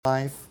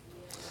life.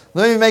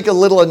 Let me make a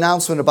little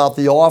announcement about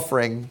the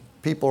offering.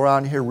 People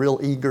around here real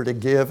eager to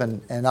give,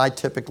 and I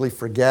typically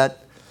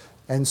forget.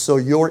 And so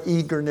your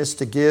eagerness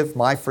to give,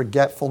 my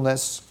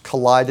forgetfulness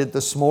collided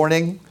this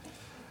morning.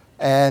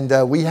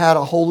 And we had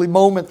a holy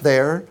moment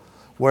there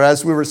where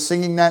as we were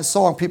singing that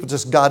song, people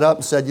just got up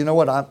and said, you know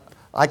what,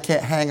 I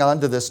can't hang on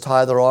to this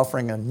tithe or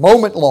offering a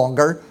moment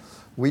longer.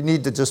 We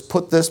need to just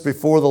put this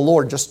before the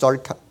Lord, just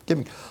start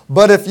giving.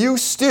 But if you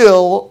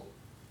still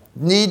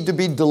need to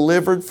be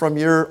delivered from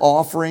your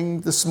offering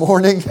this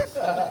morning,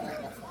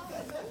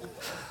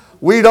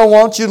 we don't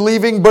want you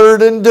leaving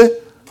burdened.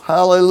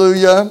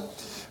 Hallelujah.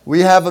 We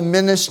have a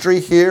ministry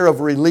here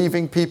of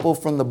relieving people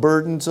from the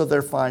burdens of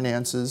their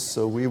finances,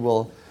 so we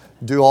will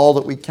do all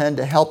that we can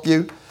to help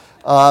you.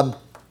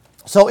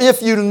 So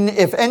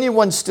if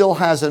anyone still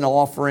has an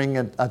offering,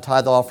 a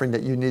tithe offering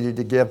that you needed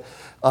to give,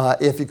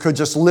 if you could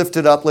just lift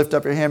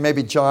up your hand.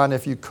 Maybe John,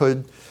 if you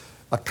could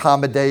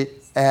accommodate.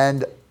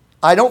 And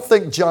I don't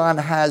think John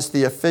has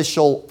the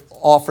official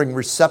offering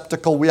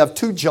receptacle. We have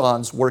two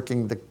Johns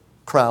working the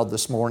crowd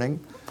this morning.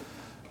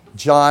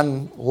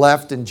 John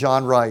left and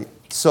John right.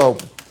 So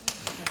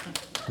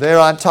they're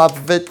on top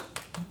of it.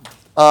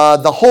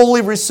 The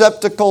holy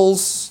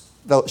receptacles,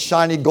 the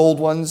shiny gold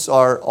ones,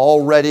 are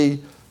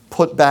already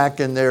put back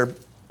in their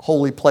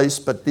holy place,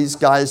 but these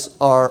guys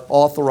are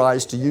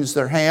authorized to use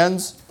their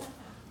hands.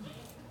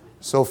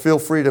 So feel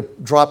free to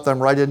drop them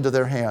right into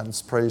their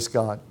hands. Praise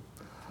God.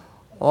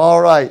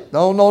 All right.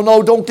 No,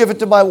 don't give it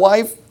to my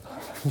wife.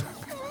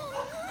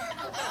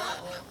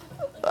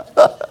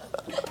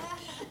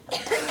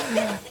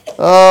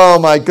 Oh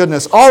my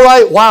goodness. All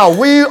right. Wow.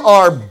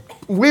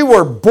 We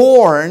were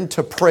born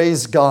to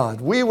praise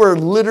God. We were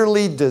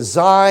literally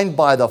designed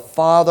by the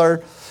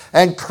Father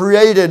and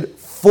created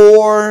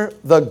for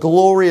the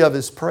glory of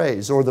His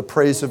praise, or the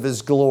praise of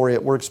His glory.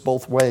 It works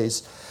both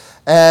ways.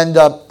 And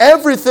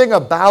everything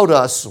about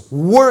us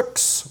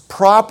works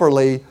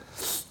properly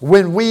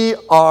when we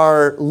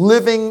are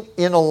living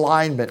in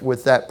alignment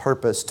with that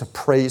purpose to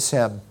praise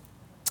Him.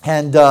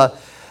 And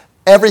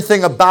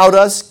everything about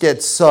us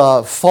gets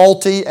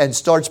faulty and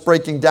starts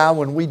breaking down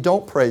when we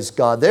don't praise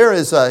God. There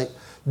is a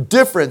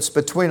difference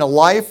between a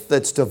life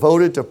that's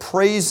devoted to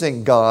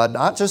praising God,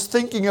 not just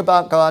thinking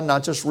about God,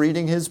 not just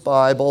reading His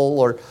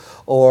Bible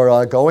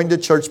or going to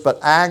church, but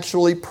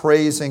actually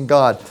praising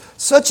God.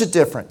 Such a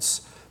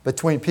difference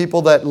between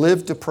people that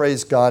live to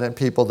praise God and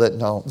people that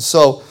don't.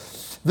 So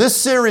this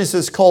series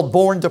is called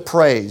Born to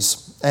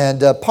Praise.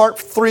 And part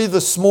 3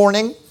 this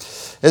morning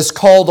is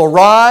called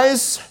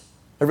Arise.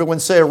 Everyone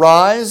say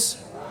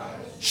arise.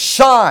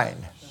 Shine.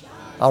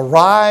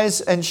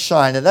 Arise and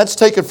shine. And that's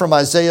taken from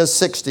Isaiah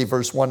 60,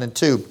 verse 1 and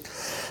 2.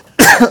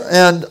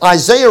 And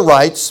Isaiah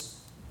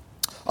writes,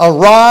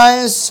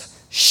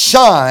 Arise,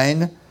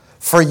 shine,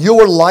 for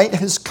your light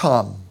has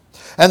come,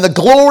 and the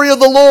glory of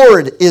the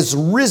Lord is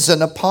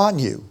risen upon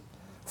you.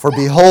 For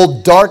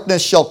behold,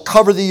 darkness shall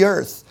cover the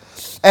earth,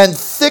 and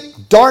thick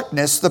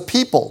darkness the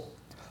people.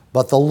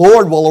 But the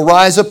Lord will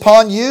arise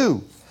upon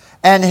you,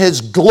 and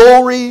His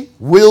glory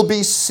will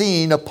be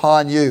seen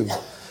upon you.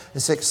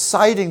 It's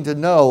exciting to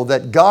know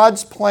that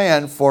God's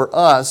plan for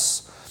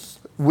us,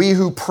 we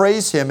who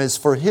praise Him, is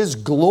for His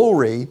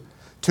glory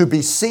to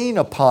be seen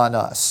upon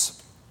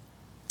us.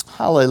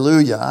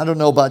 Hallelujah. I don't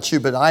know about you,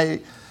 but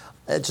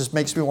it just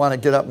makes me want to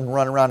get up and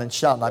run around and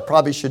shout. And I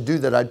probably should do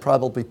that. I'd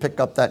probably pick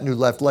up that new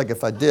left leg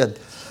if I did.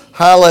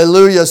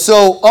 Hallelujah.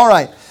 So, all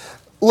right.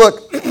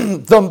 Look,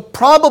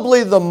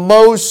 probably the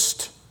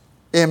most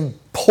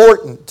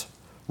important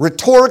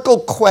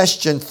rhetorical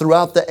question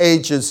throughout the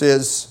ages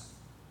is,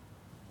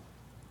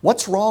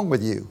 what's wrong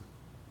with you?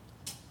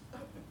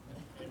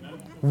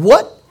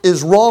 What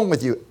is wrong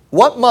with you?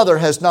 What mother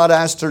has not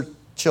asked her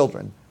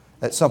children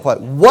at some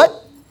point,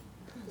 what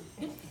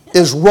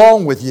is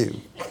wrong with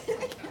you?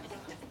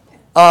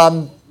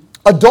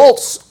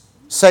 Adults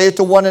say it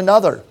to one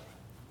another.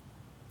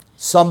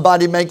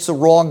 Somebody makes a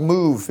wrong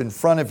move in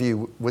front of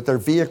you with their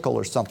vehicle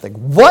or something.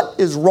 What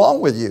is wrong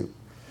with you?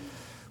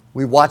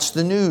 We watch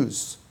the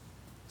news.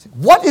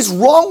 What is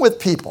wrong with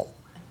people?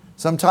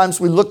 Sometimes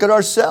we look at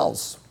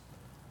ourselves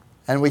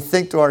and we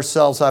think to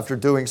ourselves after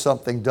doing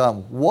something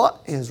dumb,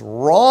 what is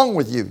wrong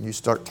with you? And you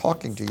start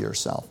talking to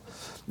yourself.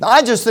 Now,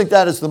 I just think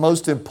that is the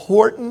most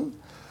important,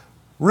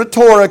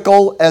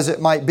 rhetorical as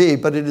it might be,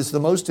 but it is the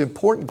most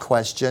important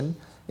question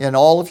in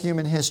all of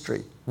human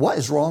history. What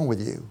is wrong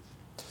with you?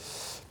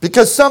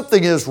 Because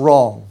something is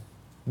wrong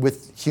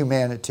with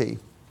humanity.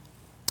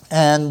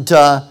 And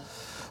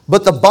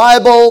but the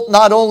Bible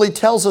not only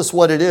tells us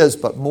what it is,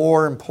 but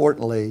more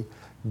importantly,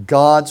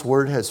 God's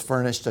Word has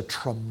furnished a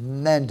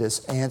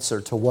tremendous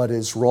answer to what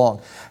is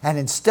wrong. And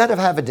instead of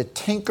having to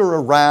tinker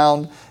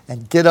around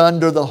and get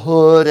under the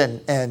hood,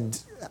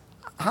 and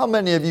how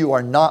many of you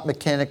are not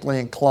mechanically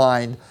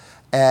inclined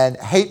and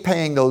hate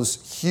paying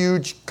those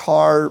huge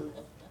car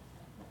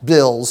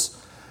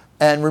bills?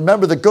 And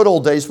remember the good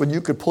old days when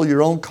you could pull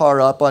your own car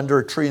up under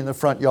a tree in the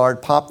front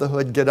yard, pop the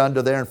hood, get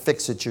under there and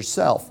fix it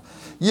yourself.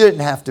 You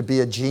didn't have to be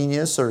a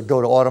genius or go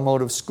to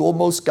automotive school.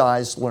 Most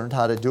guys learned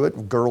how to do it,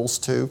 and girls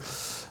too.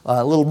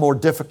 a little more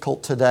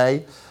difficult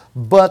today.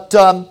 But,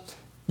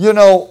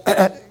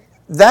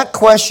 that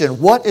question,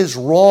 what is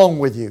wrong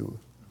with you?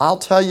 I'll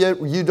tell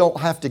you, you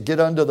don't have to get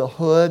under the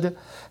hood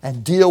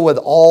and deal with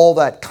all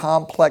that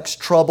complex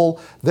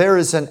trouble. There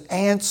is an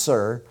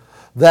answer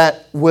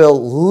that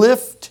will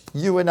lift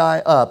you and I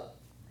up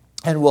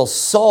and will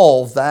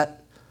solve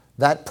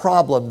that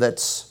problem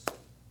that's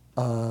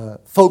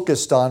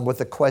focused on with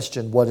the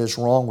question, what is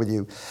wrong with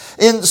you?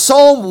 In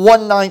Psalm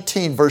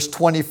 119, verse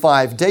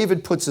 25,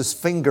 David puts his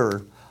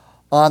finger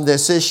on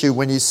this issue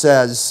when he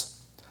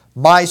says,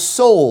 my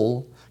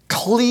soul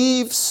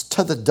cleaves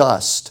to the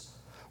dust.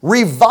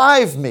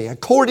 Revive me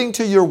according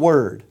to your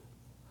word.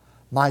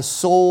 My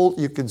soul,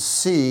 you can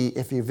see,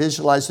 if you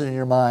visualize it in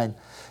your mind,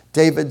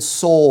 David's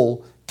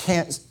soul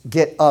can't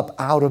get up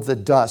out of the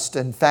dust.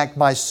 In fact,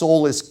 my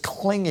soul is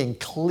clinging,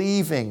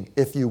 cleaving,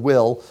 if you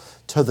will,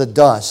 to the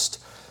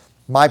dust.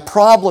 My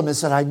problem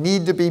is that I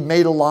need to be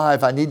made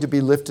alive. I need to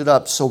be lifted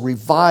up. So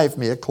revive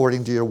me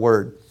according to your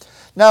word.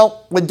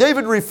 Now, when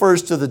David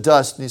refers to the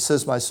dust and he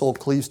says, my soul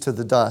cleaves to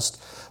the dust,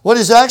 what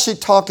he's actually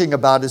talking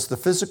about is the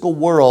physical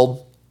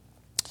world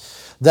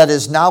that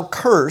is now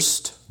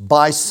cursed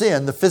by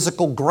sin, the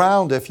physical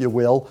ground, if you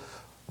will,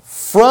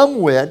 from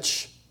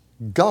which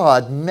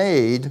God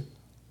made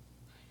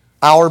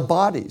our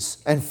bodies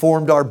and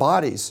formed our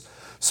bodies.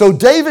 So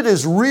David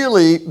is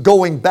really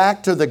going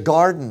back to the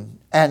garden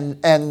and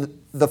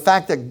the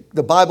fact that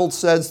the Bible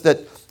says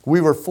that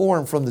we were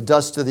formed from the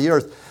dust of the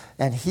earth.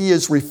 And he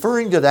is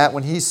referring to that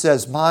when he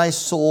says, my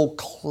soul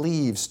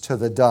cleaves to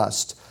the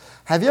dust.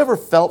 Have you ever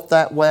felt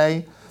that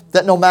way?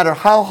 That no matter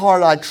how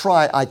hard I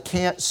try, I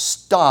can't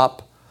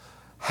stop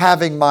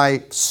having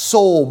my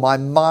soul, my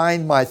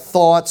mind, my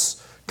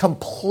thoughts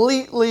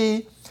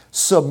completely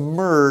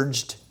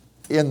submerged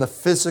in the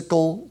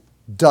physical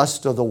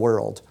dust of the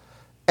world.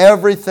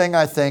 Everything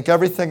I think,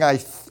 everything I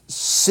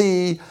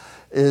see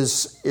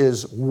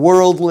is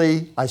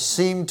worldly. I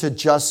seem to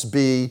just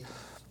be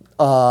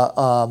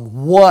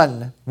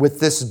one with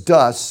this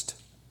dust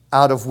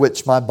out of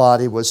which my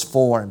body was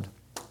formed.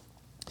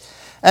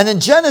 And in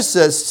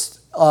Genesis,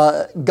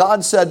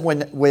 God said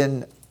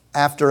when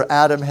after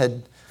Adam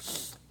had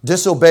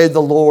disobeyed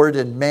the Lord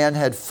and man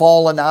had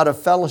fallen out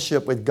of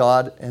fellowship with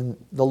God, and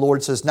the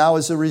Lord says, now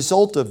as a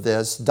result of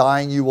this,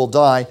 dying you will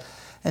die.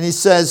 And he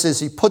says, as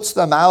he puts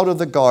them out of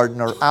the garden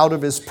or out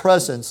of his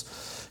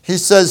presence, he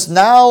says,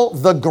 now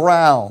the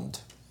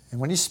ground.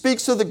 And when he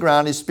speaks of the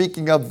ground, he's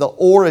speaking of the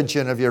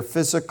origin of your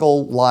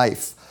physical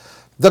life.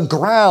 The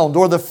ground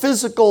or the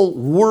physical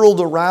world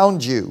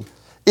around you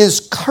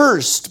is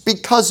cursed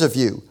because of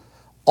you.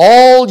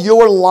 All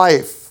your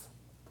life,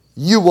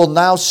 you will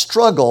now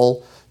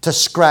struggle to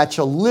scratch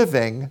a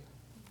living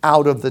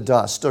out of the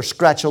dust or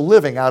scratch a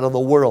living out of the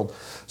world.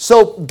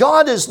 So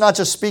God is not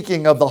just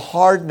speaking of the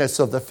hardness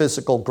of the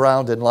physical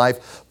ground in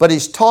life, but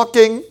he's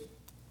talking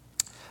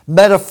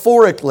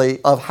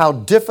metaphorically of how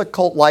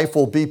difficult life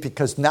will be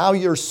because now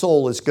your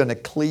soul is going to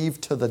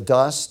cleave to the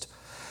dust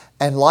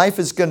and life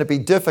is going to be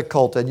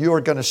difficult and you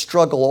are going to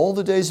struggle all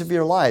the days of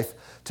your life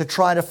to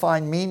try to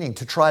find meaning,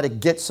 to try to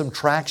get some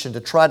traction, to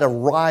try to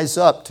rise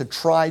up, to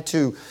try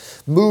to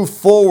move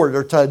forward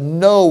or to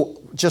know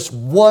just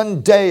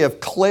one day of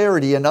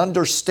clarity and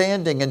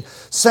understanding and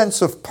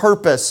sense of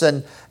purpose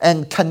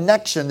and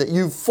connection that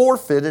you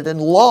forfeited and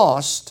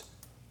lost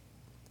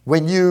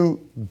when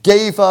you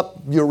gave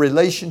up your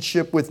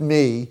relationship with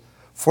me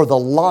for the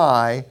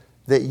lie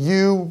that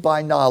you,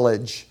 by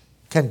knowledge,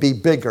 can be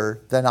bigger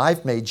than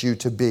I've made you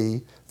to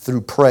be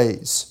through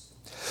praise.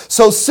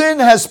 So sin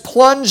has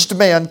plunged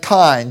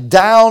mankind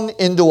down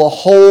into a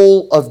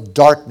hole of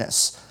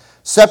darkness,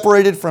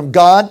 separated from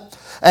God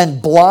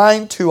and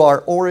blind to our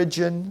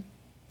origin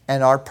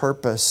and our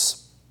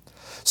purpose.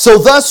 So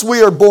thus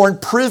we are born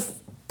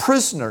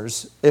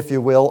prisoners, if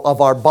you will,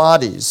 of our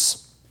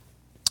bodies,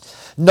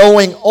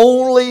 knowing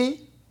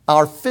only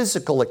our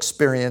physical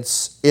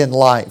experience in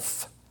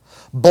life,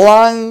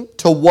 blind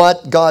to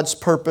what God's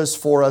purpose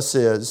for us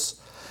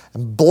is,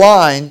 and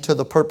blind to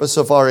the purpose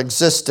of our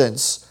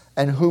existence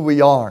and who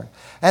we are.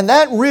 And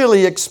that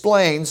really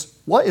explains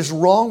what is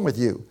wrong with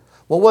you.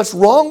 Well, what's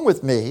wrong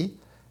with me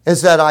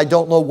is that I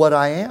don't know what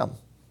I am.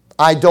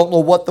 I don't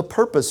know what the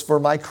purpose for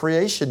my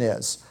creation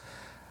is.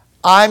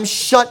 I'm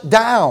shut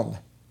down.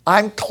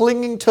 I'm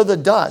clinging to the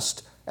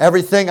dust.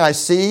 Everything I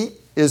see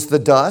is the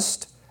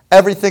dust.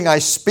 Everything I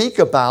speak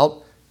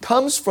about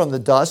comes from the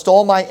dust.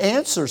 All my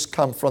answers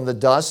come from the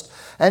dust.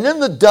 And in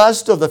the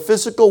dust of the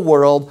physical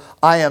world,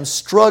 I am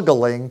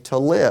struggling to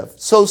live.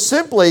 So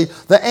simply,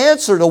 the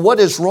answer to what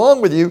is wrong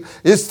with you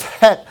is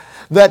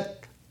that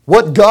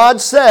what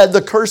God said,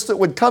 the curse that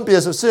would come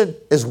because of sin,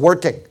 is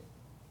working.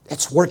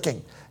 It's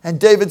working. And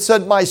David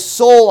said, my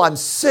soul, I'm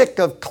sick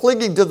of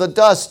clinging to the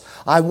dust.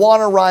 I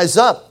want to rise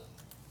up.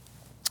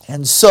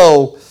 And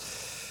so,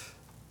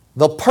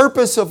 the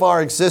purpose of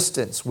our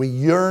existence, we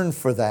yearn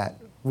for that.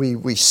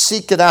 We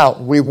seek it out.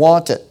 We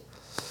want it.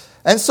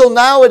 And so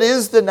now it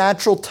is the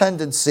natural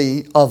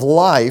tendency of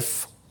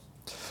life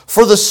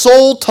for the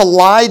soul to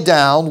lie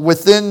down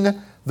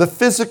within the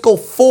physical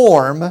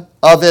form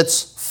of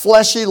its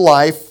fleshy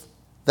life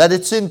that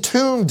it's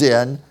entombed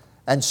in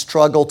and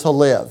struggle to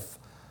live.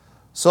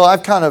 So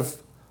I've kind of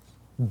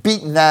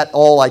beaten that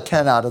all I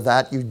can out of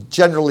that. You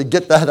generally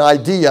get that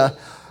idea.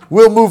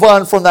 We'll move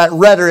on from that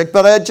rhetoric,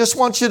 but I just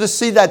want you to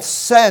see that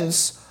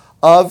sense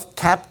of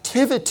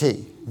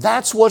captivity.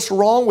 That's what's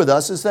wrong with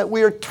us, is that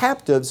we are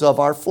captives of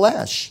our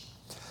flesh.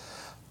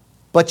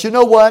 But you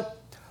know what?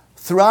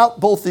 Throughout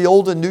both the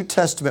Old and New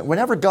Testament,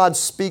 whenever God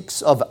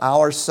speaks of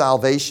our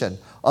salvation,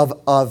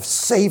 of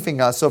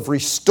saving us, of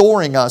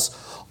restoring us,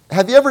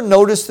 have you ever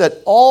noticed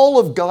that all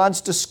of God's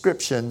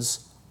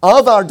descriptions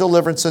of our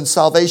deliverance and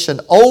salvation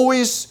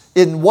always,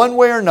 in one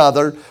way or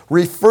another,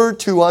 refer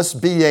to us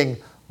being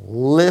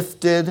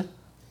lifted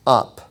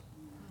up?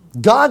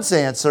 God's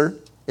answer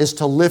is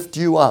to lift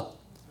you up.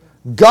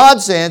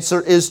 God's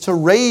answer is to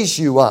raise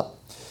you up.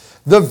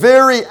 The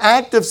very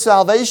act of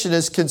salvation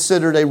is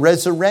considered a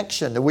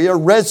resurrection. We are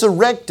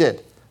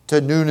resurrected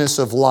to newness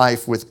of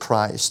life with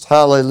Christ.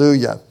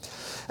 Hallelujah.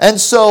 And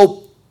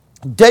so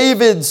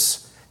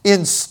David's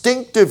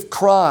instinctive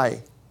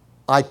cry,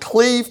 I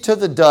cleave to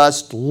the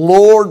dust,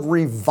 Lord,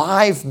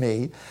 revive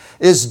me,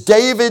 is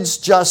David's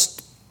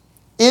just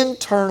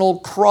internal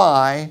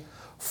cry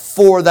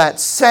for that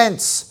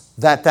sense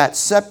that that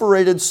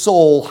separated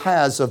soul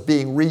has of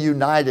being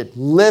reunited.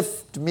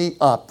 Lift me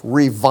up,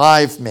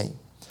 revive me.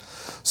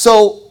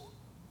 So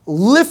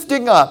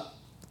lifting up,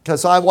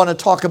 because I want to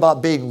talk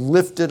about being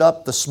lifted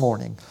up this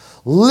morning.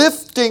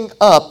 Lifting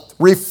up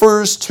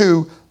refers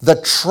to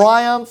the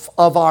triumph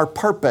of our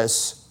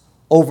purpose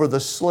over the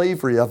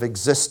slavery of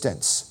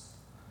existence.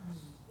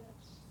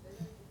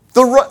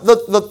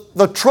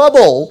 The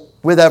trouble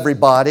with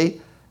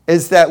everybody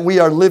is that we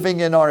are living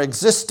in our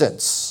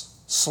existence,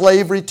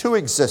 slavery to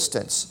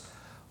existence,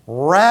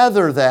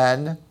 rather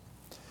than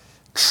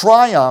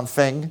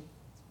triumphing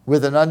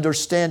with an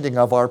understanding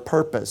of our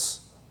purpose.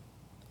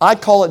 I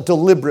call it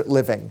deliberate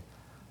living.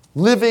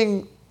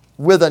 Living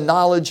with a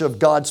knowledge of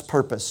God's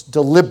purpose,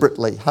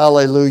 deliberately.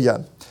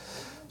 Hallelujah.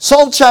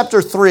 Psalm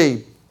chapter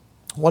 3,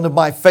 one of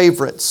my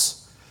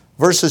favorites,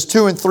 verses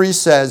 2 and 3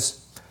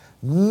 says,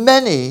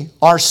 many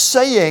are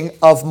saying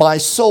of my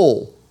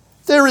soul,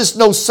 there is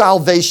no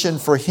salvation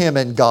for him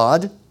in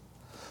God.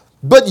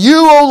 But you,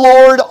 O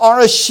Lord, are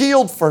a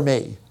shield for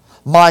me,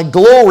 my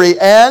glory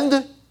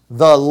and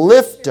the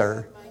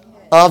lifter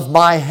of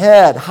my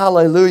head.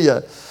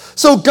 Hallelujah.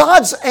 So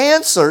God's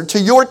answer to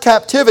your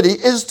captivity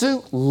is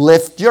to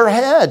lift your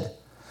head.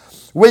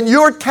 When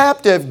you're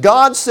captive,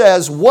 God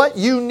says what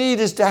you need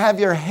is to have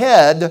your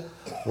head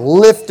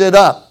lifted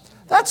up.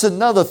 That's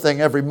another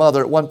thing every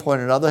mother at one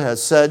point or another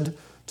has said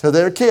to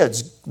their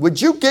kids.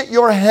 Would you get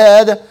your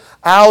head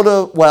out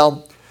of,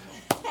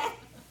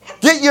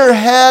 get your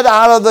head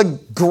out of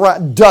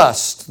the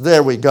dust.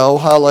 There we go.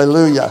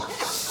 Hallelujah.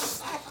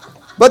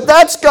 But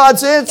that's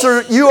God's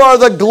answer. You are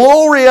the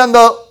glory and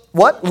the,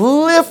 what?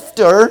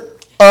 Lifter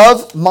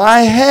of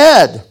my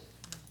head.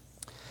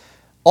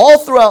 All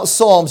throughout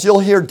Psalms, you'll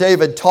hear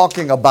David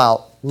talking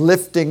about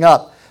lifting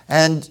up.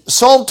 And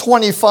Psalm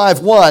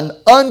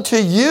 25:1, unto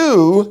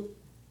you,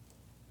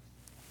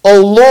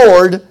 O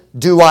Lord,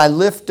 do I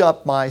lift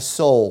up my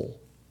soul.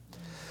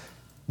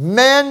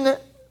 Mankind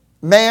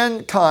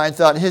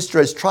throughout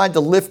history has tried to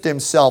lift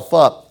himself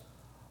up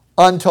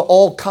unto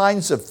all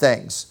kinds of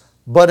things.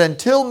 But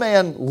until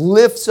man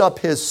lifts up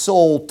his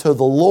soul to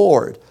the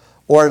Lord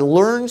or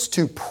learns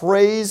to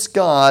praise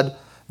God,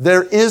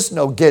 there is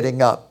no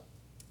getting up.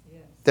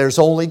 There's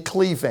only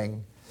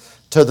cleaving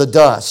to the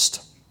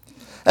dust.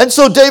 And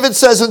so David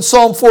says in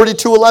Psalm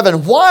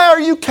 42:11, why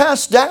are you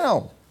cast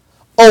down,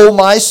 O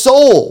my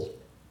soul?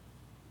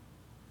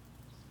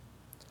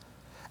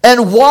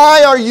 And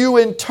why are you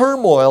in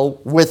turmoil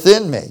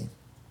within me?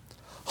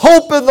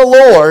 Hope in the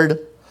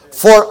Lord,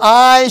 for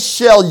I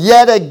shall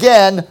yet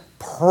again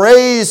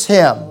praise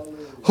him,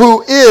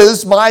 who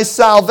is my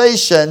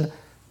salvation,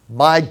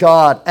 my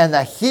God, and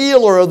the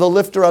healer of the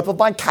lifter up of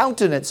my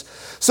countenance.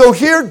 So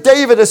here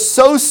David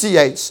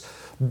associates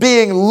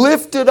being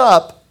lifted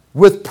up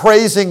with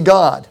praising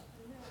God.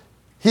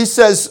 He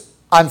says,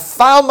 I've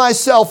found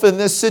myself in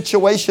this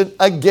situation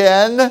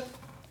again.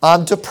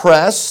 I'm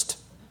depressed.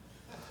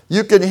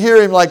 You can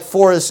hear him like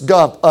Forrest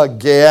Gump.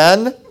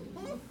 Again.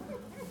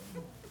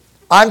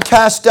 I'm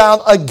cast down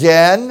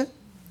again.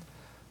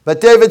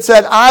 But David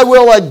said, I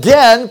will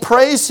again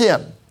praise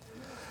him.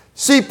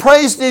 See,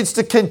 praise needs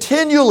to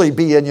continually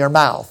be in your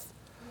mouth.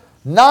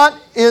 Not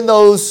in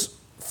those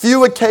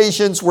few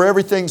occasions where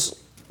everything's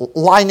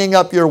lining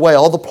up your way.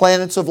 All the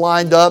planets have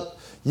lined up.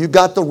 You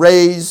got the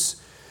raise.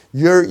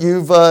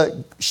 You've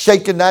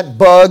shaken that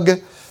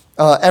bug.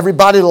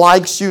 Everybody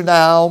likes you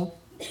now.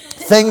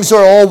 Things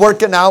are all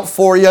working out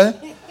for you.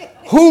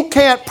 Who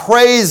can't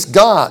praise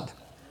God?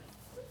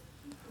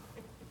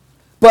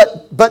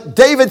 But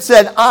David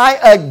said, I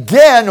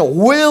again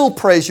will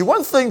praise you. One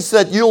of the things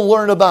that you'll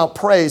learn about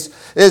praise,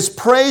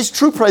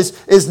 true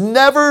praise, is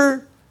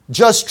never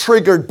just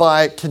triggered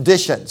by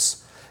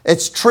conditions.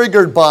 It's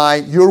triggered by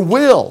your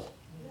will.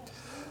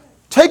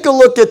 Take a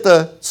look at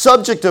the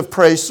subject of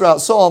praise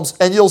throughout Psalms,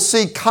 and you'll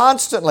see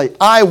constantly,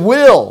 I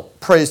will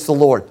praise the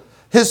Lord.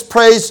 His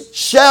praise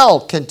shall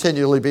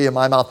continually be in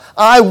my mouth.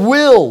 I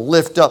will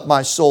lift up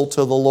my soul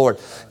to the Lord.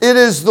 It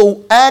is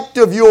the act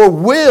of your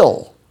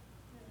will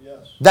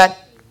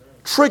that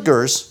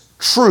triggers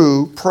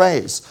true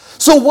praise.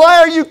 So why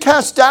are you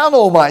cast down,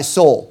 O my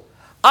soul?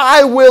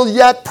 I will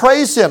yet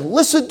praise Him.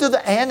 Listen to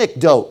the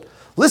anecdote.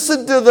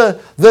 Listen to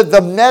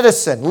the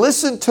medicine.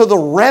 Listen to the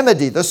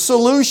remedy, the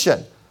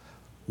solution.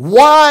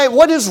 Why?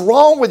 What is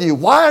wrong with you?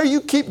 Why are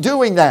you keep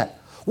doing that?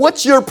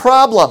 What's your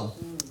problem?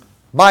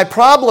 My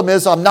problem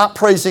is I'm not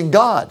praising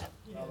God.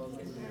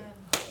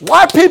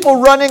 Why are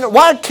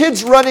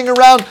kids running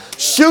around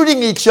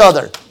shooting each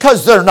other?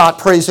 Because they're not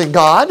praising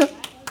God.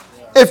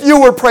 If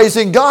you were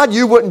praising God,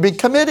 you wouldn't be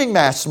committing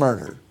mass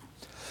murder.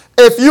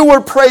 If you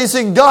were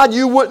praising God,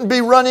 you wouldn't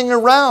be running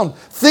around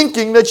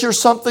thinking that you're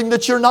something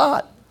that you're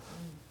not.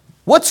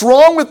 What's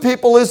wrong with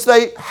people is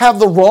they have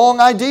the wrong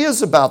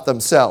ideas about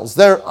themselves.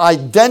 They're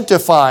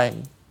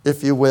identifying,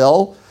 if you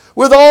will,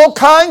 with all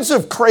kinds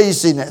of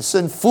craziness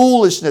and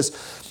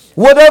foolishness.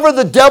 Whatever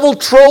the devil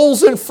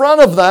trolls in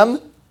front of them,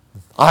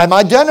 I'm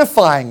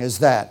identifying as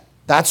that.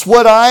 That's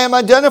what I am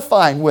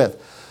identifying with.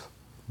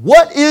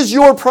 What is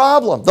your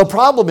problem? The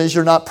problem is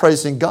you're not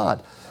praising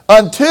God.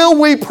 Until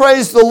we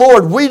praise the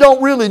Lord, we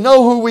don't really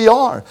know who we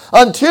are.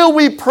 Until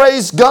we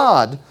praise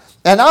God,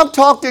 and I'm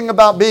talking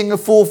about being a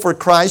fool for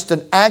Christ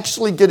and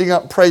actually getting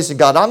up and praising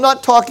God. I'm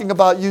not talking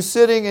about you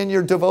sitting in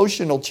your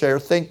devotional chair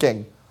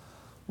thinking,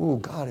 "Ooh,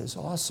 God is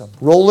awesome."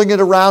 Rolling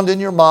it around in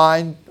your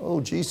mind,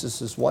 "Oh,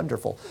 Jesus is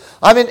wonderful."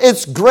 I mean,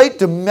 it's great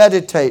to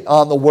meditate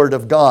on the Word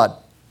of God.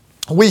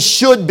 We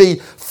should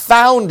be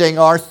founding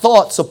our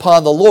thoughts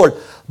upon the Lord.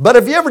 But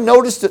have you ever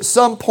noticed at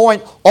some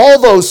point all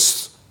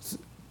those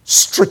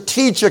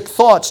strategic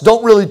thoughts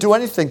don't really do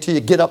anything till you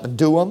get up and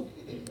do them?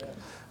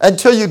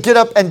 Until you get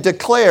up and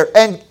declare.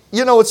 And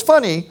you know, it's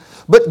funny,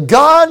 but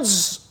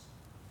God's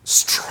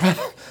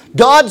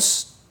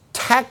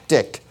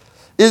tactic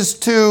is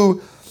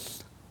to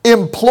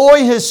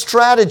employ His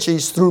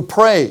strategies through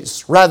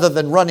praise rather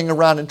than running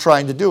around and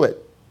trying to do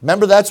it.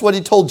 Remember, that's what He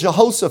told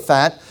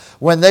Jehoshaphat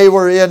when they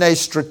were in a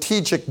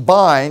strategic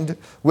bind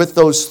with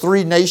those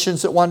three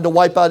nations that wanted to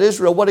wipe out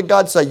Israel. What did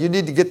God say? You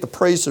need to get the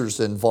praisers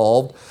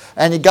involved.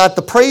 And He got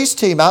the praise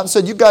team out and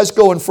said, "You guys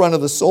go in front of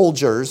the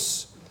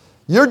soldiers.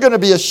 You're going to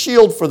be a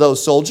shield for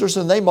those soldiers."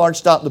 And they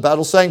marched out in the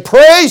battle saying,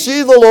 "Praise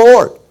ye the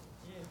Lord."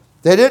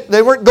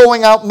 They weren't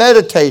going out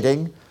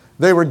meditating.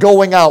 They were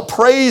going out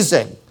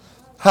praising.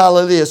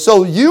 Hallelujah.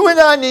 So you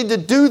and I need to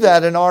do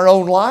that in our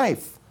own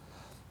life.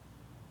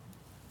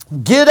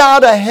 Get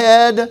out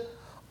ahead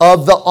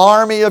of the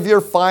army of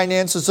your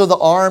finances, or the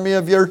army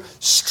of your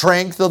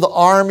strength, or the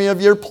army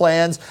of your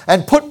plans,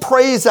 and put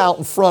praise out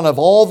in front of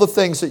all the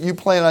things that you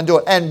plan on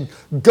doing. And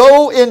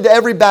go into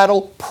every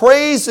battle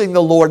praising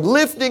the Lord,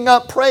 lifting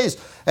up praise.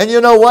 And you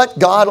know what?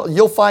 God,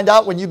 you'll find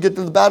out when you get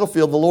to the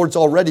battlefield, the Lord's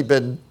already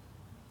been,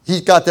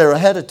 He's got there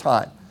ahead of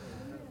time.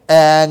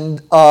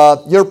 And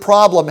your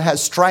problem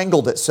has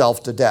strangled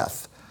itself to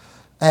death.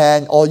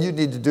 And all you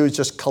need to do is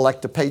just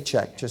collect a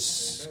paycheck.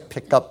 Just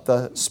pick up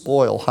the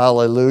spoil.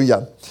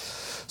 Hallelujah.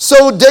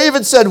 So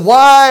David said,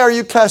 "Why are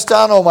you cast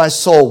down, O my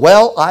soul?"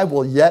 Well, I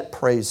will yet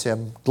praise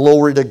Him.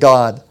 Glory to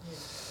God.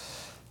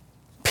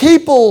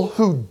 People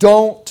who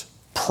don't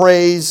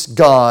praise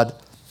God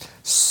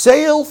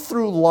sail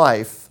through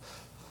life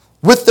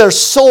with their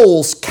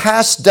souls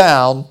cast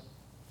down.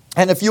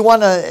 And if you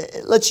want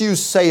to, let's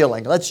use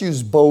sailing, let's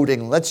use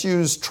boating, let's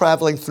use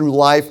traveling through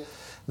life.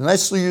 And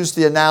let's use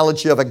the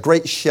analogy of a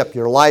great ship.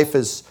 Your life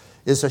is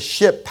a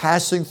ship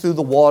passing through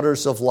the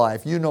waters of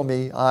life. You know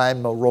me,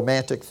 I'm a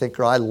romantic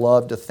thinker. I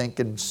love to think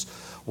in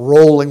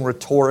rolling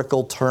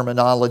rhetorical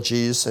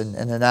terminologies and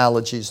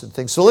analogies and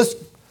things. So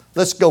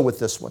let's go with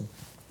this one.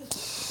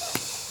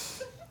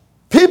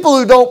 People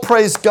who don't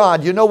praise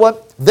God, you know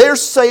what? They're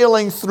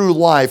sailing through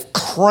life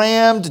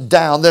crammed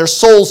down, their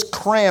souls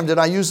crammed, and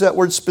I use that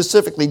word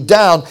specifically,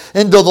 down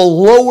into the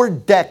lower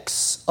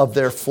decks of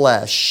their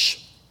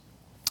flesh,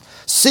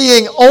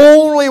 seeing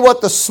only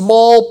what the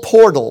small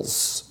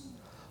portals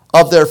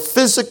of their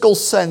physical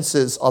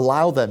senses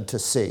allow them to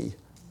see.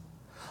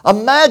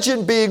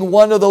 Imagine being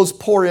one of those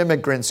poor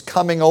immigrants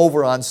coming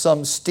over on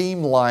some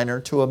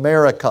steamliner to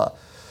America.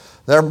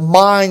 Their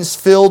minds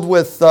filled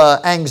with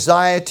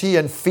anxiety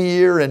and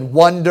fear and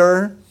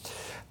wonder.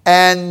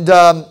 And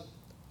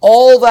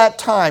all that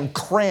time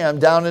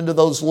crammed down into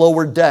those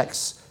lower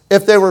decks.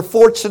 If they were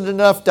fortunate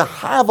enough to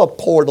have a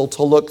portal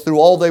to look through,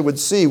 all they would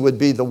see would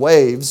be the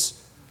waves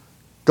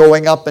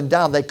going up and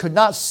down. They could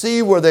not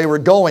see where they were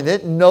going. They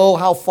didn't know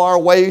how far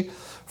away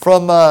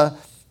from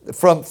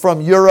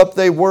Europe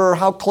they were,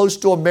 how close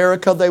to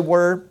America they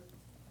were,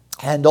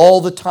 and all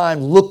the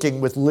time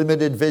looking with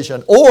limited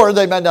vision. Or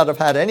they might not have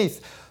had any.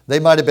 They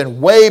might have been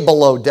way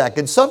below deck.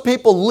 And some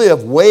people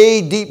live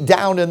way deep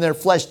down in their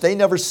flesh. They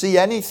never see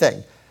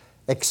anything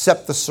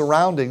except the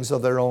surroundings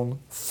of their own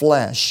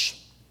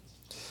flesh.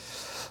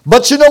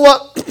 But you know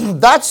what?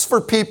 That's for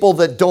people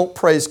that don't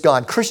praise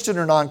God, Christian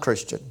or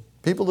non-Christian.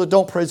 People that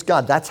don't praise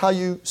God, that's how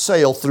you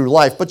sail through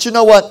life. But you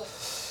know what?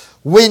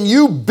 When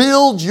you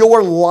build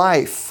your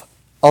life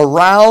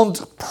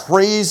around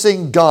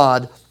praising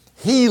God,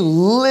 He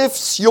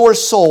lifts your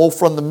soul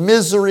from the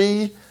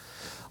misery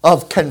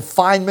of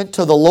confinement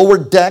to the lower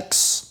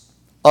decks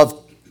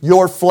of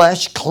your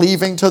flesh,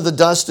 cleaving to the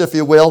dust, if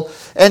you will,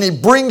 and He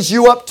brings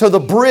you up to the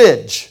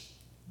bridge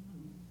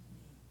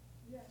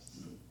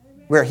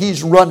where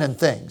He's running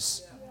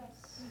things.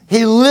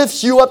 He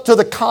lifts you up to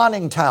the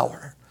conning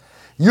tower.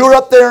 You're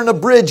up there in a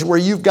bridge where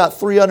you've got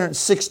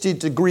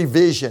 360-degree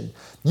vision.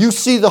 You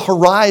see the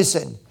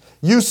horizon.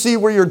 You see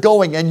where you're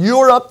going. And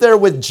you're up there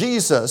with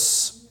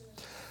Jesus,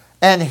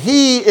 and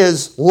He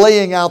is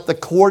laying out the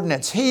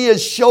coordinates. He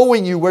is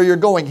showing you where you're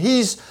going.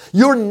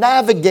 You're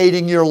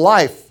navigating your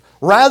life.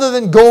 Rather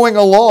than going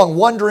along,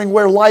 wondering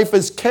where life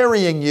is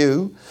carrying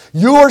you,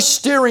 you're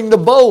steering the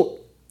boat,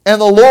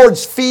 and the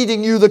Lord's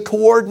feeding you the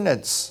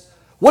coordinates.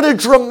 What a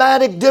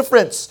dramatic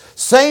difference.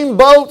 Same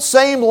boat,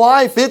 same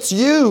life, it's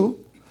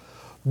you.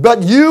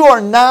 But you are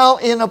now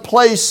in a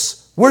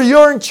place where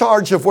you're in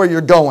charge of where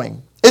you're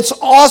going. It's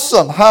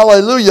awesome,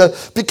 hallelujah,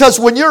 because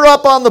when you're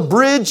up on the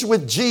bridge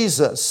with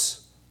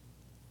Jesus,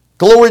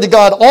 glory to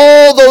God,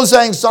 all those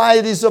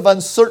anxieties of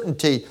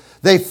uncertainty,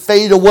 they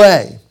fade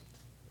away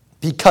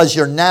because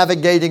you're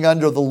navigating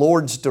under the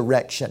Lord's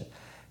direction.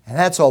 And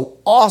that's an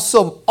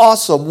awesome,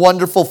 awesome,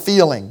 wonderful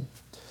feeling.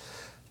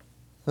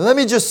 Let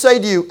me just say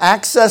to you,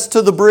 access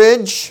to the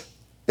bridge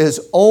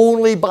is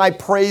only by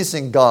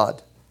praising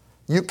God.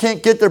 You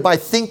can't get there by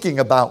thinking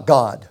about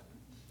God.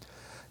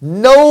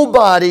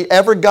 Nobody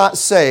ever got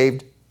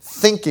saved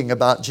thinking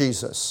about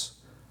Jesus.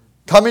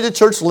 Coming to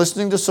church,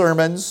 listening to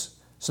sermons,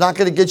 it's not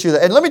going to get you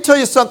there. And let me tell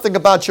you something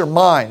about your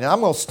mind. And I'm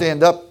going to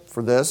stand up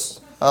for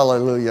this.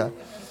 Hallelujah.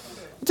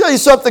 Let me tell you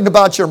something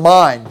about your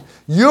mind.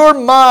 Your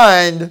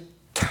mind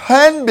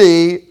can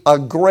be a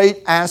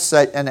great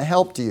asset and a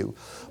help to you.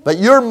 But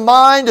your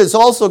mind is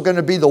also going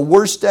to be the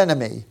worst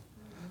enemy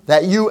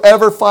that you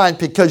ever find,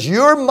 because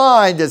your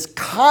mind is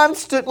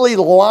constantly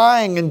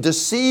lying and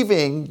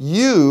deceiving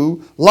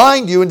you,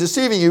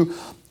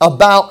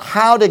 about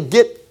how to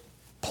get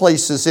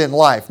places in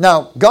life.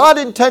 Now, God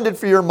intended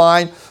for your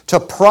mind to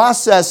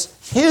process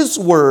His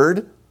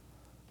Word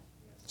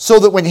so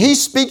that when He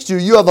speaks to you,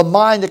 you have a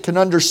mind that can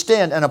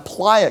understand and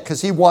apply it, because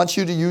He wants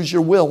you to use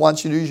your will,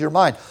 wants you to use your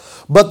mind.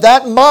 But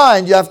that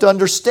mind, you have to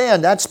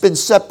understand, that's been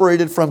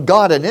separated from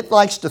God, and it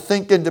likes to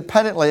think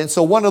independently. And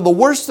so one of the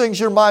worst things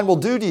your mind will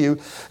do to you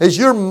is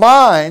your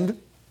mind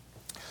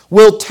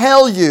will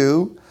tell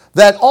you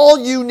that all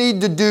you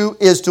need to do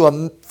is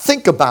to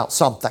think about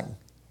something,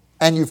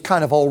 and you've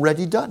kind of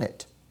already done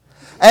it.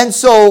 And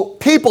so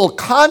people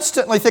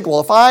constantly think,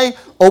 well, if I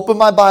open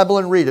my Bible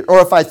and read it,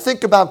 or if I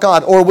think about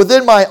God, or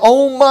within my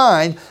own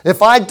mind,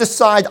 if I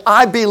decide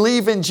I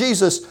believe in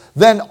Jesus,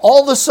 then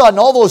all of a sudden,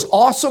 all those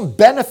awesome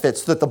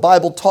benefits that the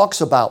Bible talks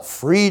about,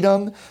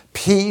 freedom,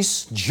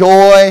 peace,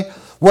 joy,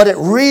 what it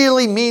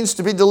really means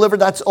to be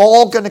delivered, that's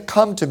all going to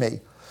come to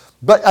me.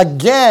 But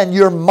again,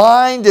 your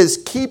mind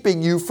is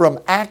keeping you from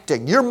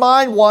acting. Your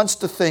mind wants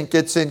to think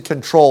it's in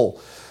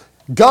control.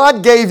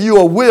 God gave you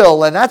a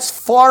will, and that's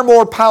far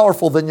more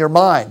powerful than your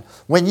mind.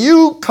 When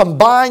you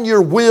combine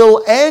your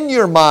will and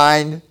your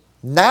mind,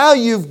 now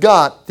you've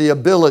got the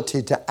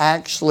ability to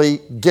actually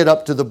get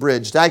up to the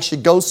bridge, to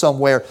actually go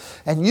somewhere.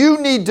 And you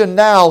need to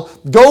now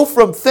go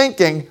from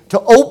thinking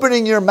to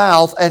opening your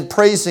mouth and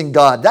praising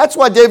God. That's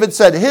why David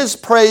said, His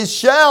praise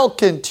shall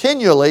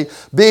continually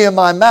be in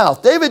my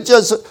mouth. David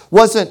just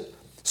wasn't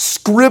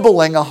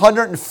scribbling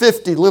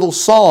 150 little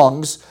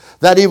songs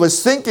that he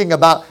was thinking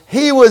about.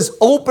 He was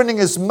opening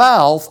his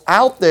mouth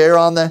out there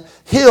on the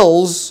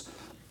hills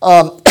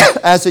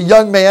as a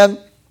young man,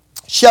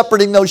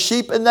 shepherding those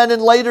sheep, and then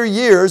in later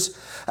years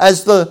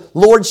as the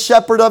Lord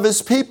shepherd of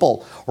His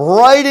people,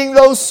 writing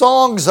those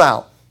songs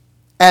out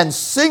and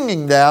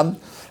singing them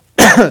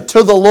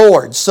to the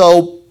Lord.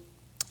 So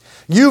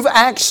you've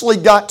actually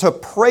got to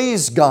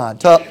praise God,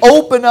 to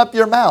open up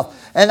your mouth.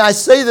 And I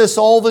say this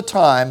all the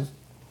time,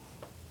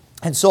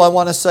 and so I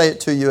want to say it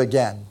to you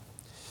again.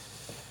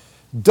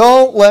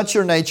 Don't let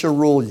your nature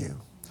rule you.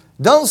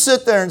 Don't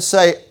sit there and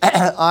say,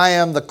 I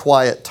am the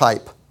quiet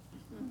type.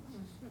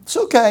 It's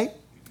okay.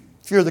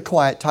 If you're the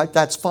quiet type,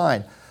 that's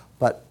fine.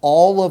 But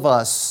all of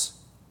us,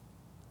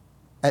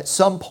 at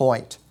some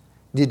point,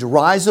 need to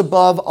rise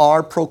above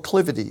our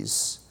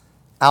proclivities,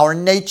 our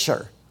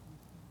nature,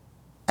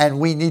 and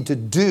we need to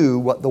do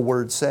what the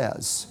Word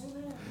says.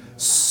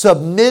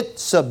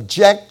 Subject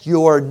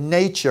your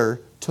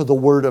nature to the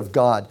Word of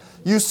God.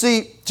 You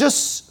see,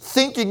 just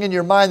thinking in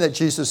your mind that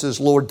Jesus is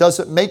Lord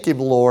doesn't make Him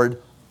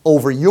Lord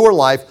over your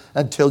life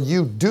until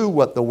you do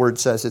what the Word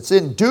says. It's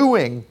in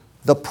doing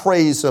the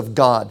praise of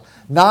God,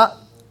 not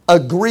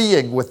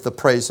agreeing with the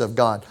praise of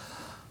God.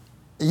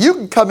 You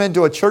can come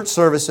into a church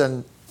service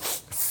and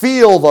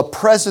feel the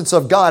presence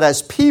of God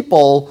as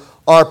people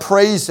are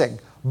praising.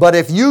 But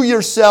if you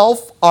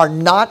yourself are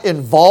not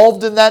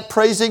involved in that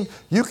praising,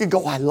 you can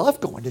go, I love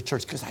going to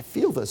church because I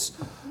feel this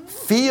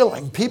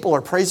feeling. People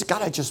are praising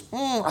God.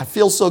 I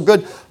feel so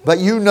good. But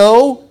you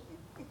know,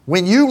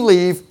 when you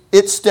leave,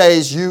 it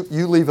stays, you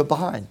leave it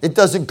behind. It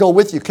doesn't go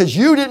with you because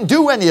you didn't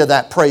do any of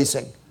that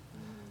praising.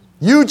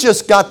 You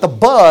just got the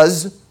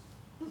buzz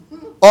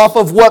off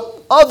of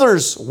what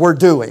others were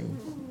doing.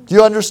 Do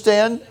you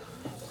understand?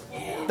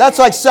 That's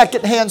like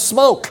secondhand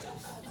smoke.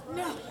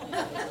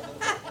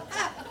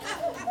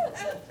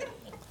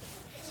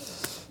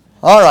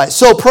 All right,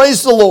 so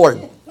praise the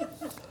Lord.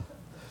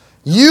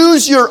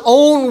 Use your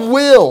own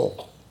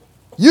will.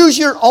 Use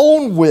your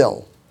own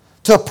will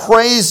to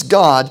praise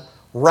God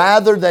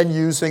rather than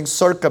using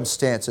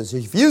circumstances.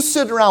 If you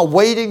sit around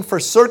waiting for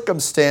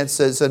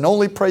circumstances and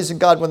only praising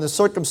God when the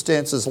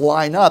circumstances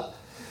line up,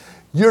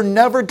 you're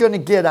never going to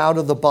get out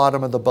of the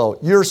bottom of the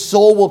boat. Your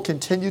soul will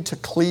continue to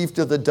cleave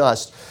to the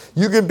dust.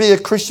 You can be a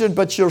Christian,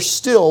 but you're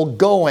still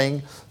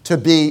going to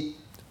be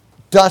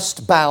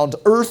dust-bound,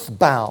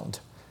 earth-bound,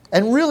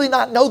 and really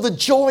not know the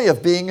joy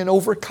of being an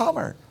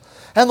overcomer.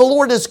 And the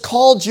Lord has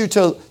called you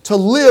to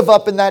live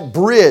up in that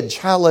bridge,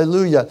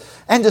 hallelujah,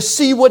 and to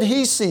see what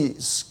He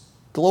sees.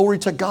 Glory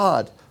to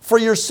God. For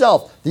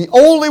yourself, the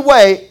only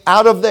way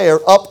out of there,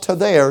 up to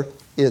there,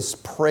 is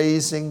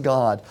praising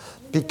God.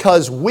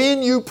 Because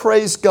when you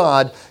praise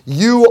God,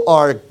 you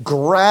are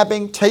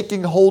grabbing,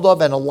 taking hold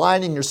of, and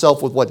aligning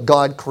yourself with what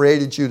God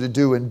created you to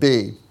do and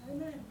be.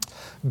 Amen.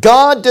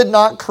 God did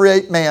not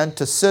create man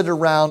to sit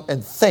around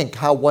and think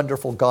how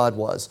wonderful God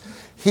was.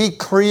 He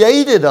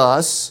created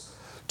us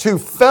to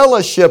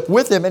fellowship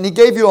with Him, and He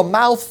gave you a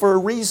mouth for a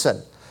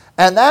reason.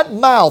 And that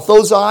mouth,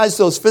 those eyes,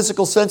 those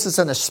physical senses,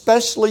 and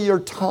especially your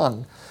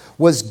tongue,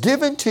 was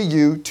given to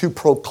you to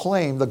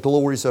proclaim the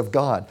glories of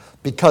God.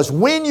 Because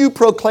when you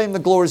proclaim the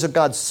glories of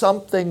God,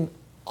 something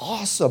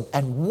awesome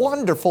and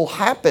wonderful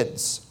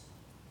happens.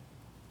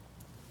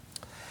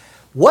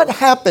 What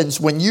happens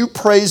when you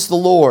praise the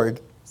Lord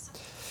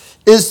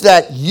is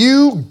that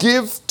you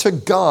give to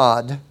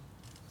God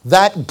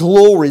that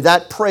glory,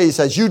 that praise,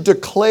 as you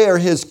declare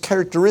His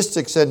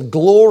characteristics and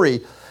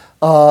glory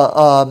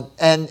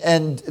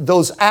and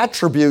those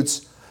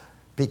attributes.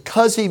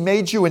 Because He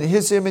made you in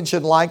His image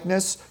and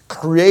likeness,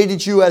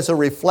 created you as a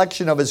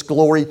reflection of His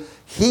glory,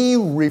 He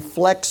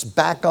reflects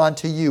back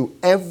onto you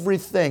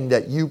everything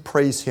that you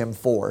praise Him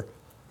for.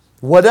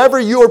 Whatever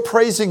you're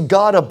praising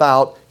God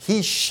about,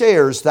 He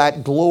shares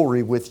that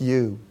glory with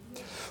you.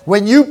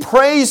 When you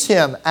praise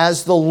Him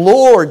as the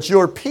Lord,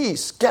 your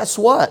peace, guess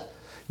what?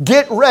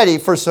 Get ready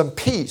for some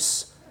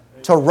peace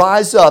to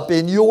rise up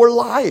in your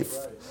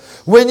life.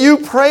 When you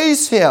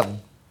praise Him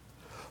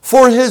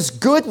for His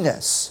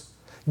goodness,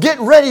 get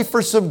ready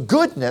for some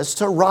goodness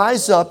to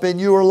rise up in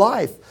your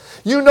life.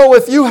 You know,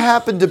 if you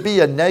happen to be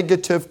a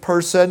negative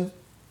person,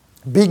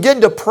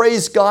 begin to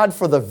praise God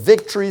for the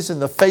victories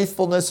and the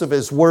faithfulness of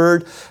His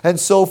Word and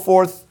so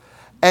forth,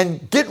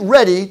 and get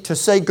ready to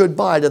say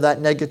goodbye to that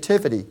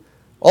negativity.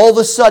 All of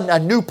a sudden, a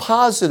new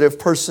positive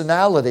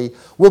personality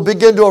will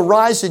begin to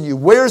arise in you.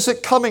 Where is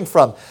it coming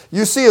from?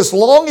 You see, as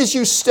long as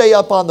you stay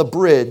up on the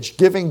bridge,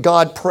 giving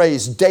God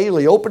praise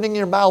daily, opening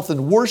your mouth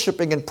and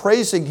worshiping and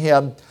praising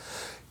Him,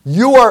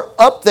 you are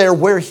up there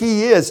where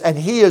He is, and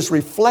He is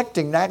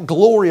reflecting that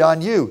glory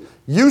on you.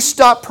 You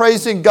stop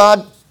praising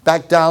God,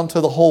 back down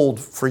to the hold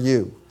for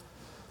you.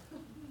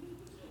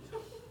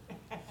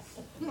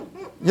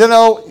 You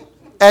know,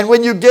 and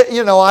when you get,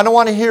 I don't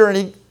want to hear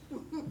any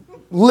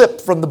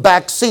lip from the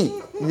back seat.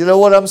 You know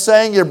what I'm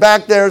saying? You're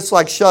back there, it's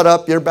like, shut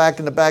up, you're back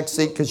in the back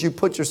seat because you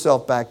put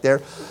yourself back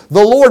there.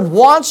 The Lord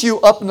wants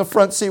you up in the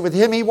front seat with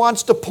Him. He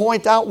wants to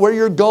point out where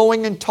you're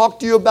going and talk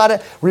to you about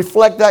it,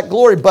 reflect that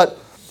glory. But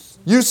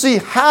you see,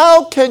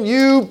 how can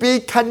you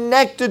be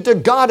connected to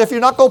God if you're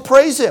not going to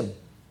praise Him?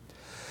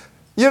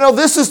 You know,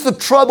 this is the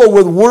trouble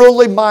with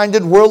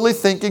worldly-minded,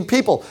 worldly-thinking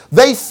people.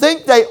 They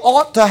think they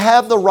ought to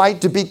have the right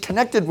to be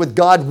connected with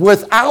God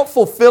without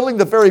fulfilling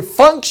the very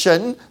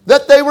function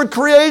that they were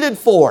created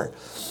for.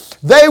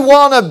 They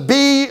want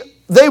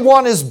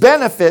His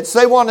benefits.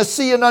 They want to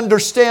see and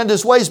understand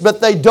His ways, but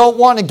they don't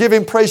want to give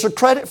Him praise or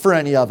credit for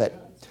any of it.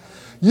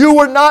 You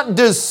were not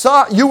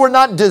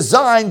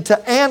designed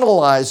to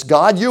analyze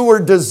God. You were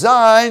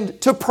designed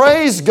to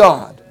praise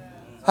God.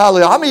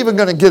 Hallelujah. I'm even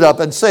going to get up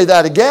and say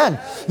that again.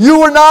 You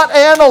were not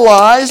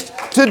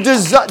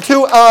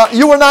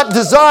you were not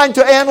designed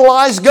to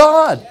analyze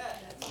God.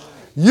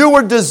 You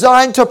were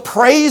designed to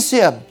praise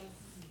Him.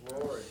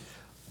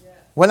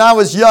 When I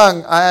was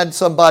young, I had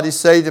somebody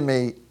say to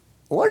me,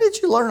 "Where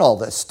did you learn all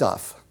this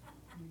stuff?"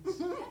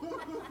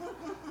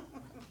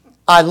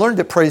 I learned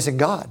it praising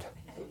God.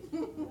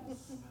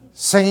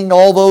 Singing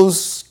all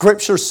those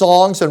scripture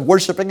songs and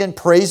worshiping and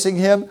praising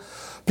Him.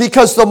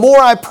 Because the more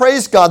I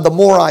praised God, the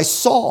more I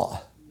saw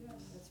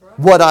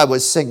what I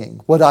was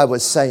singing, what I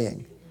was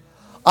saying.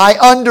 I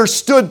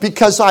understood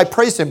because I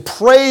praised Him.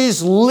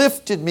 Praise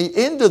lifted me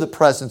into the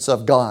presence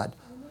of God.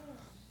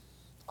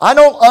 I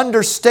don't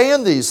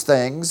understand these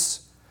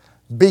things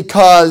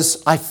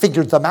because I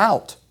figured them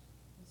out.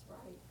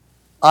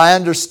 I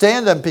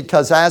understand them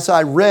because as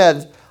I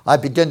read, I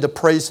began to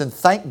praise and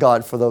thank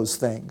God for those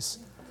things.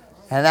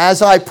 And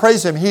as I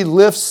praise Him, He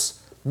lifts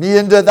me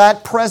into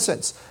that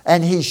presence.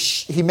 And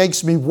He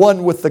makes me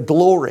one with the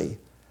glory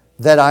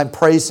that I'm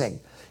praising.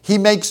 He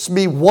makes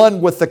me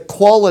one with the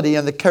quality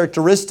and the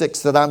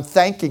characteristics that I'm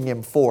thanking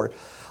Him for.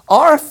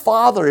 Our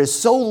Father is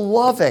so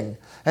loving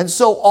and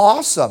so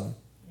awesome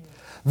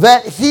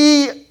that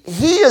He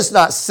is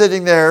not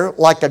sitting there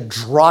like a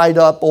dried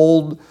up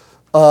old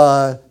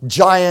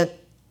giant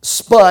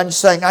sponge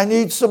saying, I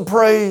need some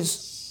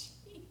praise.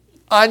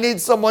 I need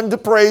someone to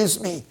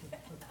praise me.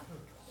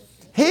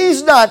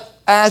 He's not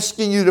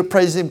asking you to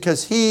praise Him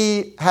because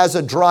He has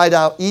a dried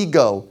out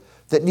ego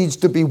that needs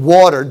to be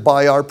watered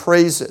by our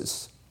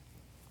praises.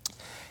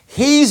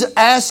 He's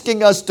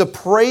asking us to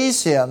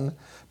praise Him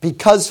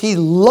because He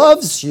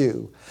loves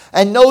you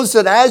and knows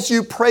that as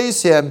you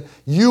praise Him,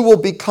 you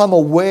will become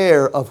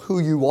aware of who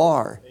you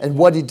are and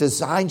what He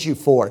designed you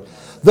for.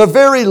 The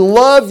very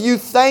love you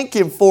thank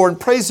Him for and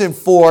praise Him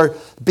for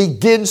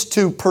begins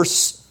to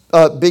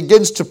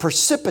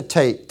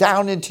precipitate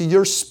down into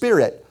your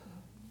spirit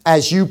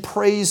as you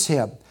praise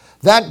Him.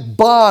 That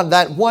bond,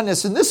 that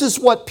oneness, and this is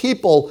what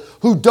people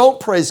who don't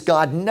praise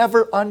God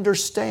never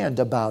understand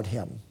about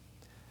Him.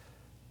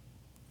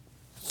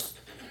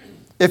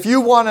 If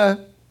you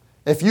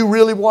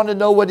really want to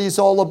know what He's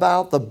all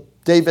about,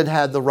 David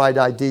had the right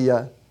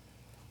idea.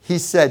 He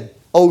said,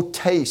 "Oh,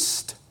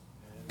 taste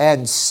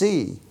and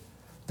see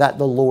that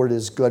the Lord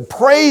is good."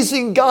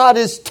 Praising God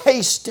is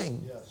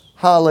tasting. Yes.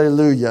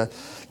 Hallelujah.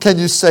 Can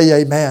you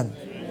say amen?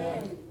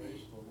 Amen?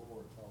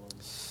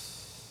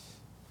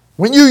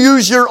 When you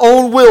use your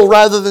own will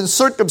rather than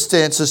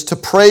circumstances to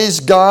praise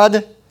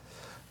God,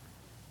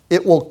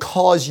 it will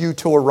cause you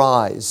to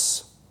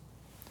arise.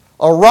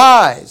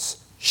 Arise.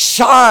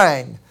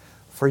 Shine,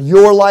 for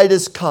your light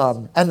is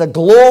come, and the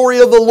glory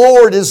of the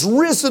Lord is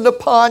risen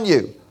upon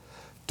you.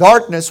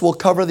 Darkness will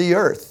cover the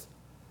earth,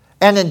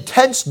 and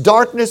intense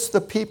darkness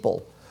the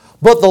people.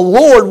 But the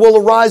Lord will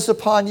arise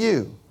upon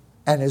you,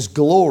 and His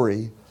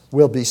glory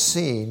will be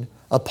seen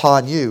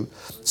upon you.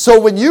 So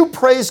when you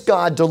praise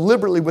God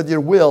deliberately with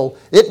your will,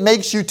 it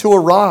makes you to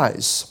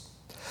arise.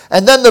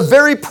 And then the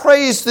very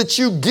praise that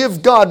you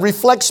give God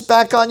reflects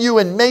back on you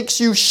and makes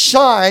you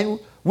shine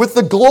with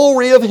the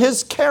glory of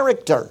His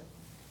character.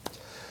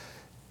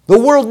 The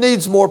world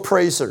needs more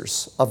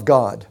praisers of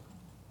God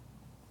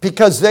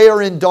because they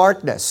are in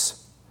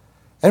darkness.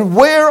 And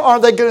where are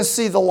they going to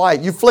see the light?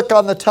 You flick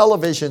on the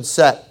television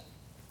set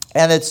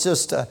and it's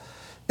just,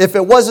 if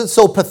it wasn't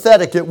so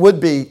pathetic, it would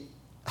be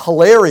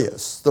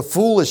hilarious, the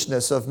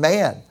foolishness of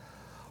man.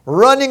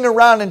 Running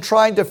around and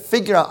trying to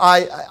figure out,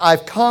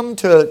 I've come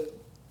to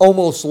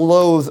almost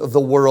loathe the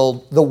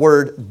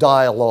word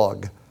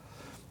dialogue.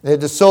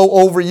 It is so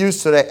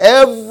overused today.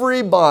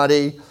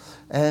 Everybody,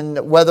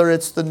 and whether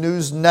it's the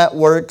news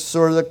networks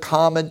or the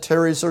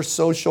commentaries or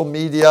social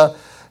media,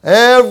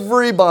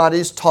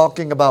 everybody's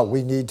talking about,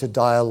 we need to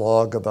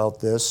dialogue about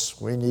this.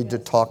 We need to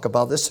talk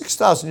about this.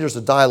 6,000 years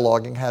of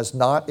dialoguing has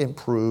not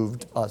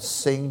improved a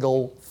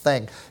single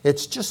thing.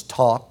 It's just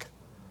talk.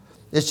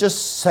 It's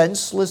just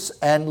senseless,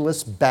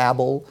 endless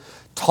babble,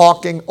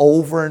 talking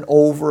over and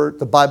over.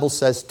 The Bible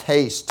says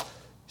taste.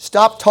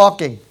 Stop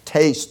talking,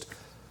 taste.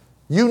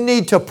 You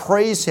need to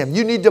praise Him.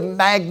 You need to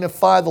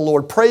magnify the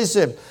Lord. Praise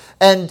Him.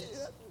 And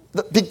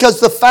because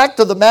the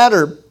fact of the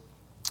matter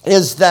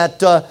is that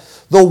the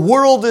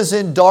world is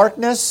in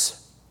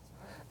darkness.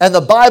 And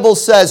the Bible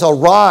says,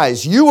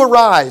 arise. You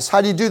arise.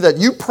 How do you do that?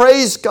 You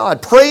praise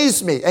God.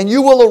 Praise me. And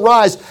you will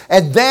arise.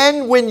 And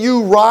then when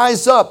you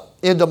rise up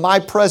into my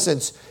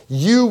presence,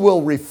 you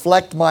will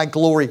reflect my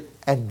glory.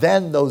 And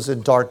then those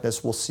in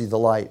darkness will see the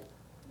light.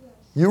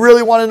 You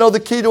really want to know the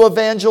key to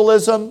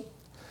evangelism?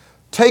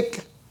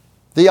 Take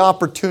the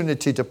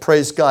opportunity to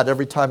praise God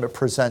every time it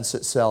presents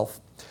itself.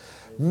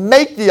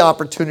 Make the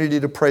opportunity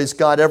to praise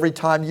God every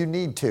time you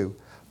need to.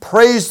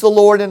 Praise the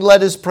Lord and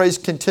let His praise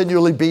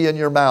continually be in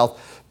your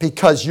mouth,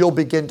 because you'll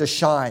begin to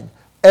shine.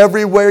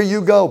 Everywhere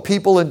you go,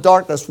 people in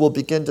darkness will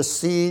begin to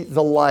see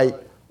the light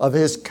of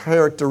His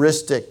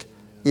characteristic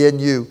in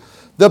you.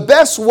 The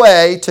best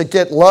way to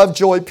get love,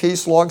 joy,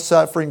 peace,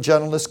 long-suffering,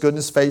 gentleness,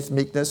 goodness, faith,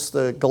 meekness,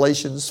 the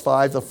Galatians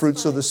 5, the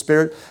fruits of the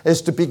Spirit,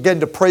 is to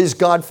begin to praise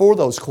God for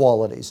those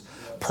qualities.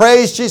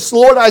 Praise Jesus.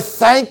 Lord, I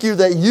thank You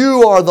that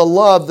You are the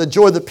love, the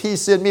joy, the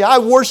peace in me. I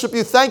worship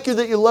You. Thank You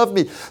that You love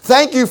me.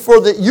 Thank You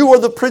for that You are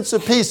the Prince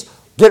of Peace.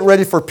 Get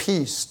ready for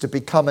peace to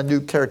become a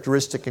new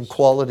characteristic and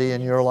quality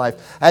in your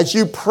life. As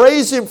you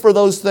praise Him for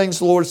those things,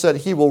 the Lord said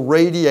He will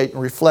radiate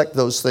and reflect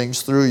those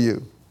things through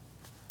you.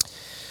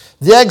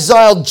 The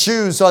exiled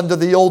Jews under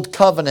the Old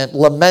Covenant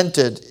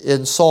lamented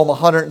in Psalm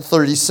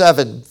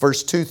 137,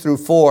 verse 2 through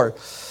 4.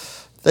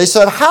 They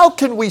said, how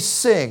can we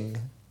sing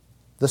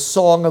the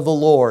song of the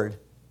Lord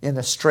in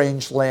a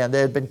strange land? They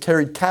had been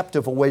carried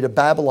captive away to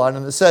Babylon,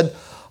 and they said,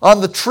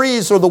 on the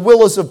trees or the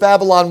willows of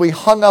Babylon we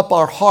hung up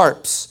our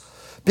harps,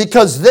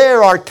 because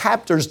there our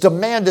captors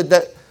demanded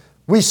that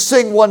we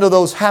sing one of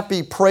those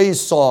happy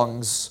praise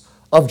songs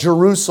of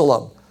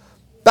Jerusalem.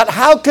 But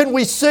how can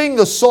we sing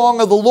the song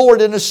of the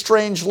Lord in a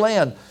strange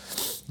land?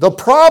 The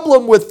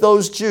problem with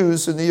those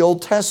Jews in the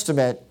Old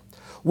Testament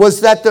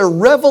was that their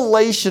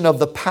revelation of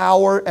the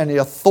power and the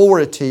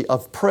authority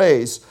of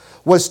praise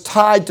was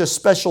tied to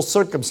special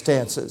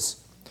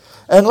circumstances.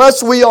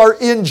 Unless we are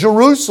in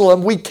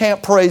Jerusalem, we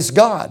can't praise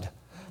God.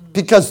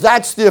 Because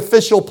that's the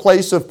official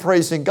place of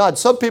praising God.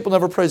 Some people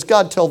never praise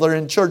God until they're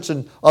in church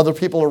and other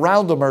people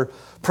around them are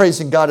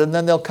praising God. And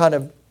then they'll kind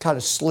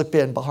of slip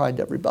in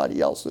behind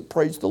everybody else and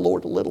praise the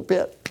Lord a little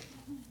bit.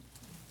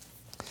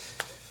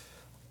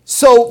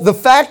 So the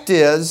fact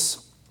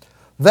is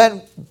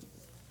that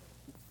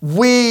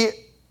we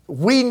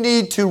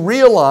need to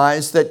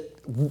realize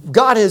that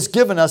God has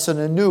given us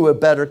a new, a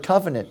better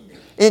covenant.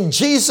 In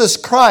Jesus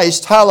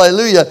Christ,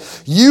 hallelujah,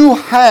 you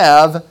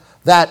have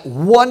that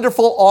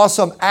wonderful,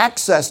 awesome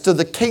access to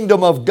the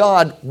kingdom of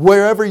God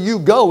wherever you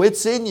go.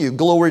 It's in you.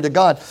 Glory to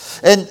God.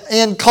 And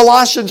in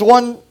Colossians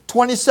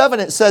 1:27,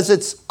 it says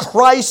it's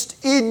Christ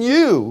in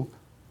you,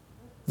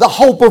 the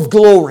hope of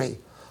glory,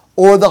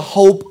 or the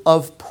hope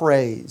of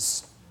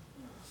praise.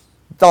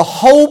 The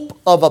hope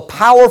of a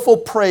powerful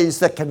praise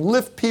that can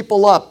lift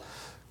people up,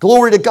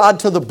 glory to God,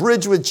 to the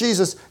bridge with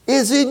Jesus,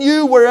 is in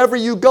you wherever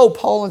you go.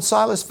 Paul and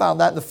Silas found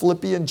that in the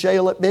Philippian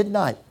jail at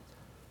midnight.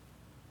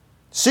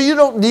 So you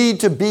don't need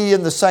to be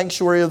in the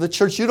sanctuary of the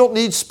church. You don't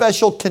need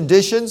special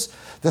conditions.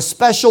 The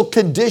special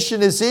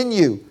condition is in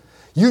you.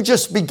 You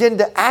just begin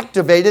to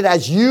activate it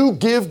as you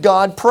give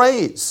God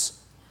praise.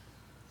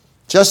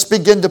 Just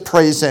begin to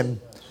praise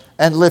Him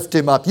and lift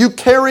Him up. You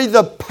carry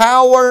the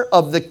power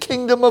of the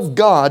kingdom of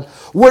God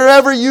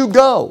wherever you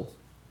go.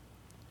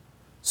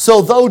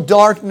 So though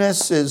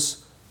darkness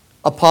is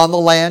upon the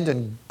land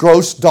and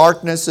gross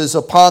darkness is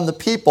upon the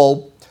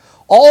people,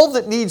 all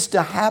that needs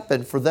to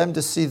happen for them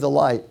to see the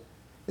light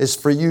is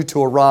for you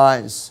to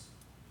arise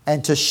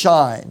and to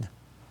shine,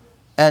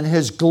 and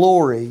His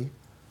glory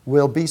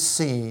will be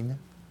seen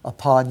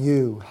upon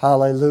you.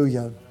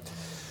 Hallelujah.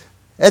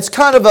 It's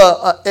kind of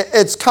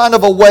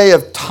a way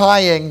of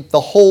tying the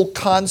whole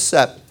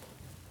concept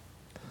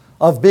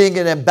of being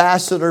an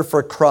ambassador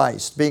for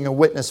Christ, being a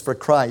witness for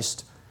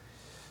Christ,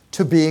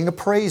 to being a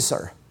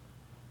praiser.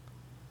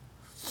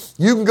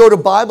 You can go to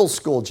Bible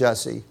school,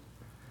 Jesse.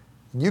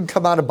 You can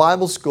come out of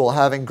Bible school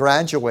having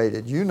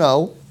graduated. You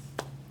know,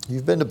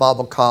 you've been to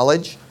Bible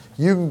college.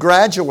 You can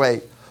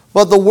graduate.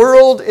 But the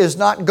world is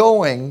not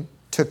going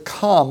to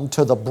come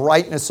to the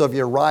brightness of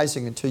your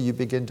rising until you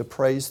begin to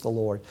praise the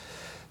Lord.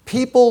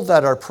 People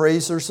that are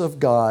praisers of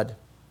God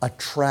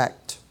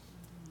attract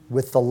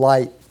with the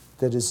light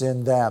that is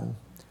in them.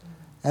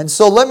 And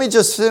so let me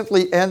just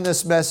simply end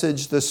this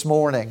message this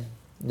morning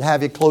and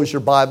have you close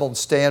your Bible and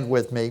stand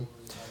with me.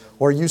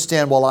 Or you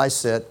stand while I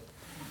sit.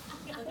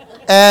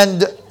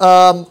 And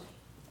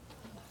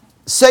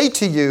say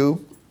to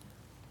you,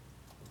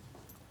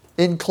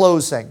 in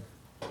closing,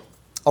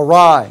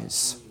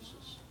 arise,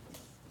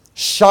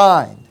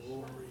 shine,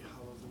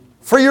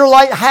 for your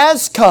light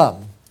has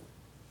come.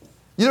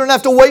 You don't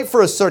have to wait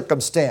for a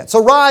circumstance.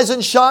 Arise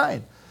and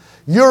shine.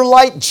 Your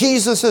light,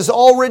 Jesus, has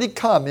already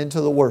come into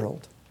the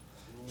world.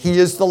 He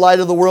is the light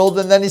of the world,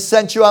 and then He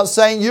sent you out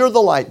saying, you're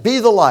the light. Be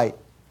the light.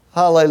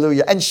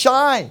 Hallelujah. And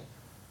shine.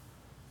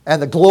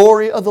 And the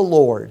glory of the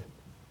Lord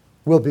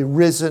will be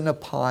risen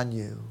upon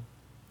you.